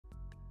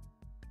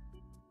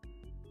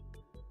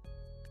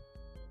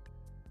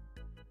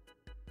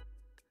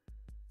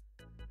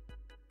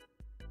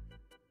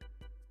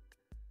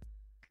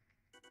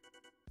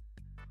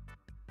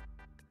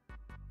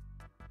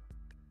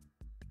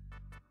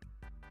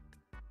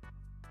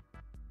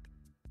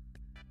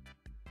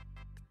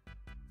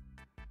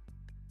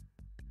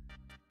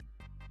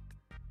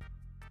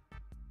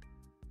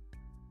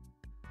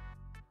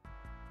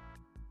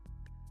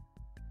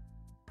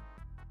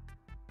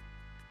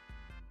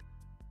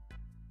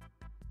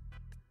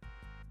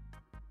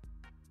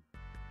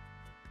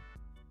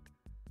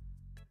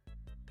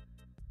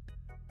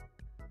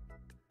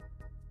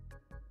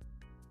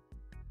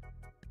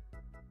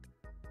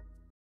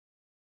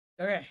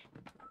Okay,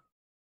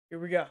 here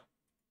we go.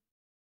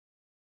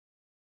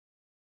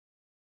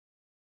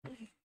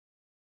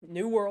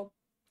 New world,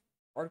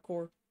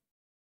 hardcore.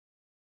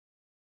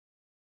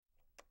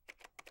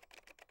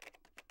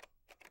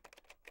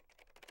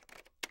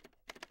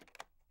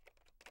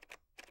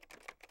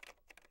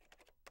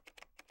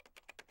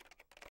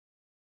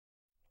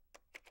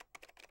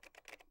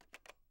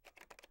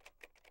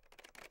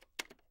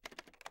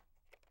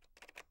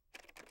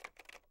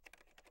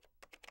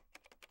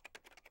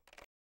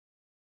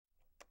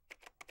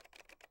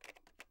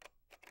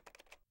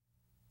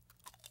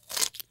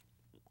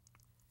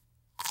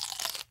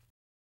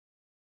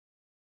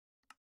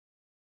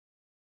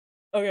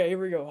 Okay, here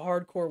we go.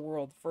 Hardcore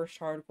world, first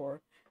hardcore,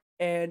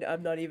 and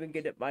I'm not even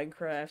good at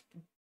Minecraft.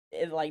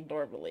 Like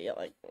normally,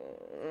 okay.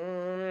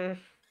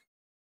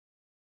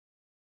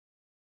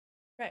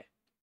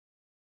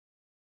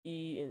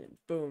 E and then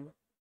boom,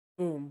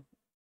 boom,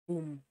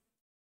 boom,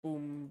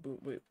 boom, boom.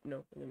 Wait,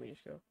 no, let me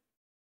just go.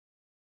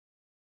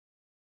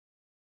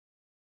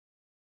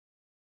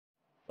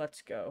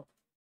 Let's go.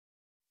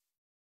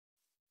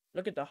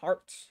 Look at the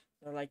hearts.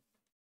 They're like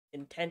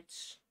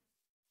intense.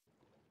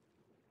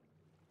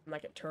 I'm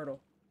like a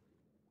turtle,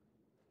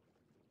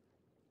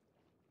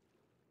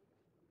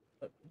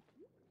 but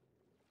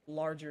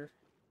larger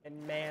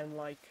and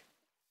man-like.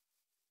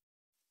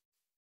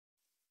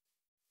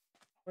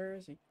 Where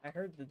is he? I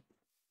heard the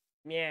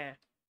yeah.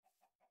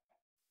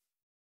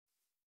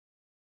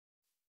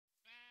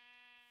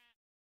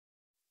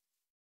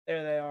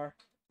 There they are.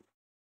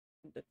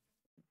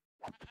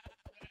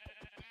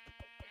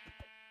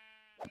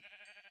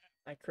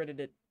 I critted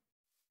it.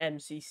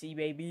 MCC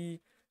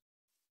baby.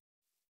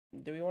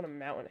 Do we want a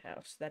mountain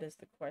house? That is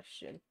the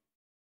question.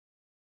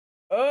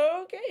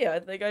 Okay, I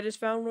think I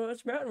just found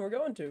which mountain we're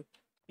going to.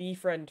 Bee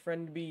friend,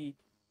 friend bee.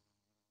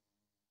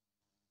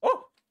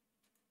 Oh!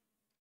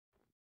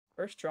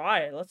 First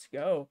try, let's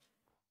go.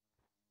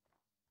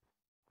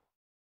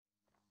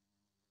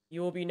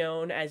 You will be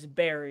known as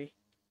Barry.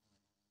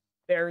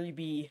 Barry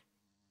B.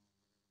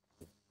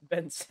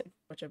 Benson,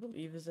 which I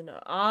believe is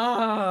enough.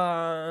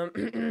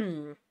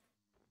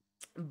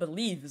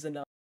 Believe is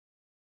enough.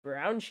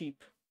 Brown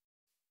sheep.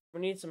 We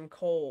need some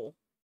coal.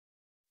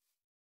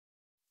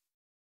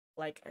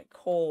 Like a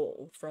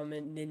coal from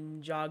a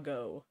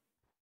Ninjago.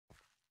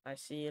 I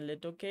see a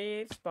little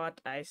cave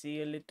spot. I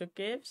see a little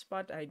cave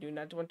spot. I do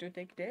not want to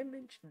take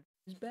damage. This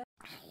is bad.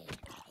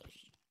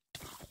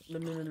 No,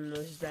 no, no, no, no.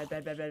 This is bad,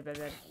 bad, bad, bad, bad,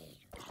 bad.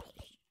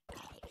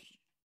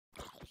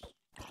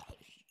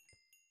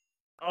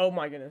 Oh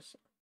my goodness.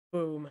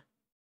 Boom.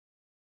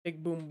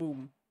 Big boom,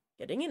 boom.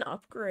 Getting an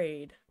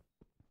upgrade.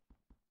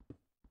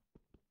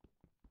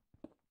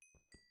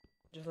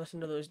 Just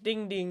listen to those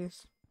ding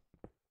dings.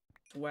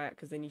 It's whack,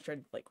 because then you try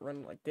to like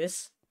run like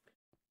this.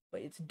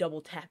 But it's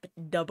double tap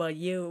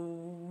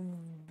W.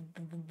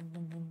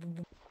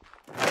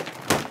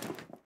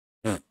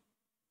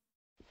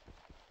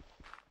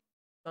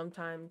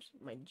 Sometimes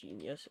my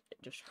genius,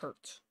 it just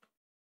hurts.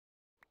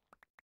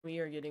 We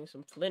are getting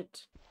some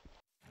flint.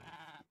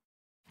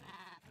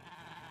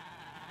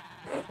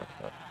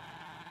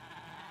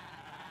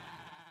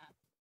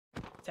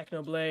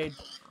 Technoblade.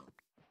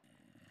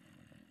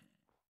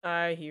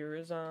 I hear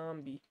a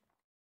zombie.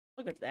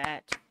 Look at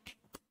that.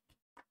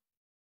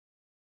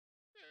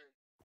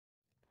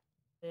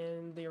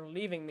 And they are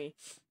leaving me.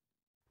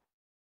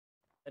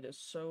 That is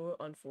so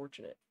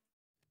unfortunate.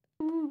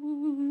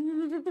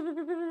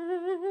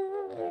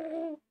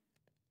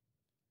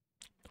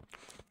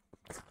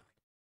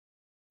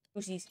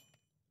 Pussies.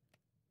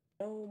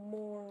 No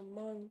more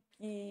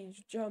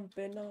monkeys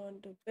jumping on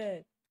the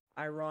bed.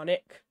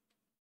 Ironic.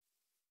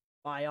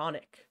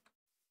 Bionic.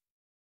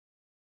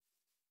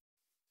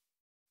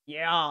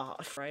 Yeah.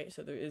 Right,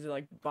 so there is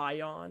like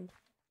Bion.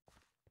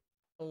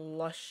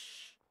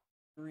 Lush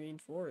green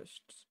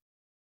forests.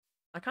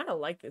 I kind of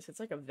like this. It's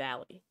like a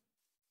valley.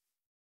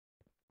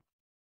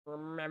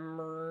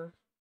 Remember.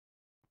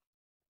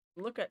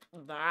 Look at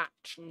that.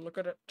 Look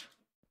at it.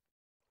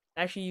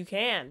 Actually, you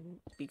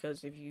can,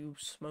 because if you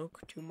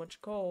smoke too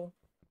much coal,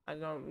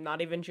 I'm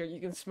not even sure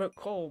you can smoke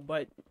coal,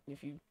 but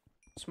if you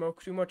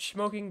smoke too much,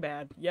 smoking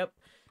bad. Yep,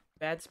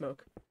 bad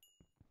smoke.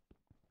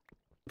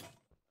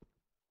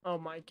 Oh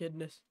my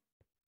goodness.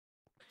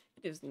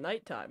 It is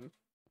nighttime.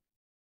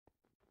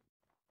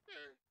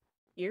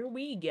 Here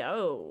we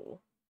go.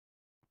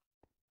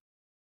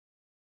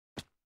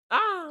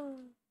 Ah!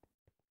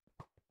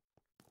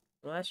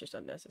 Well, that's just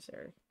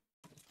unnecessary.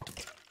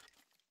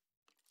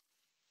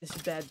 This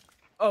is bad.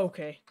 Oh,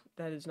 okay,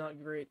 that is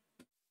not great.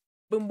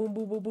 Boom, boom,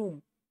 boom, boom,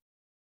 boom.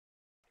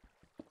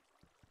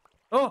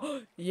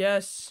 Oh,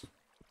 yes.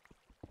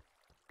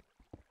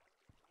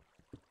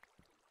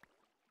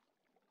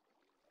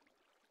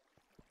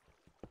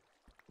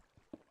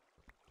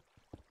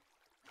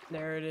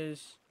 There it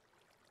is.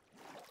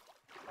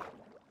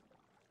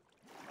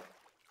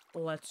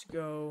 Let's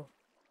go.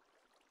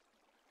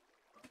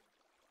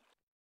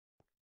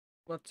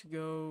 Let's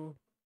go.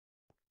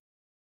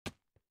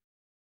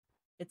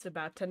 It's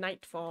about to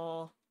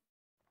nightfall.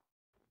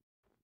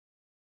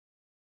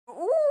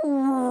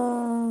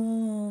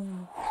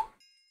 Ooh.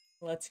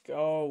 Let's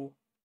go.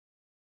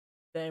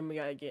 Then we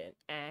gotta get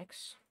an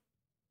axe.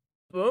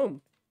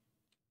 Boom.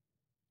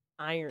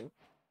 Iron.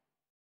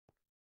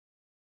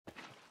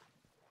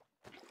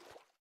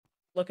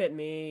 Look at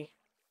me.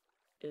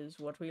 Is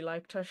what we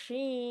like to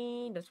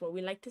see. That's what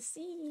we like to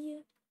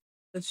see.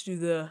 Let's do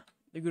the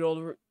good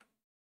old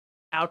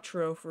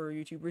outro for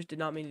YouTubers. Did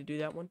not mean to do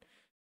that one.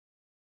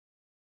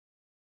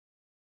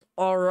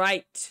 All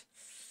right.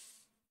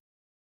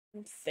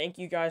 Thank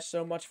you guys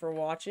so much for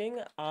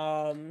watching.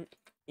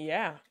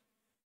 Yeah.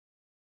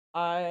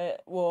 I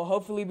will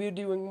hopefully be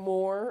doing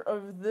more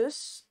of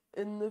this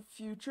in the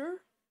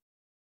future.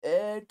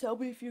 And tell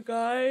me if you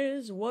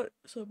guys want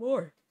some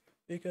more,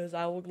 because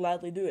I will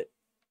gladly do it.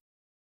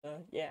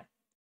 Yeah.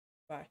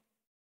 Bye.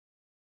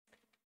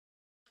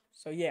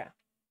 So yeah.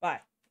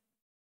 Bye.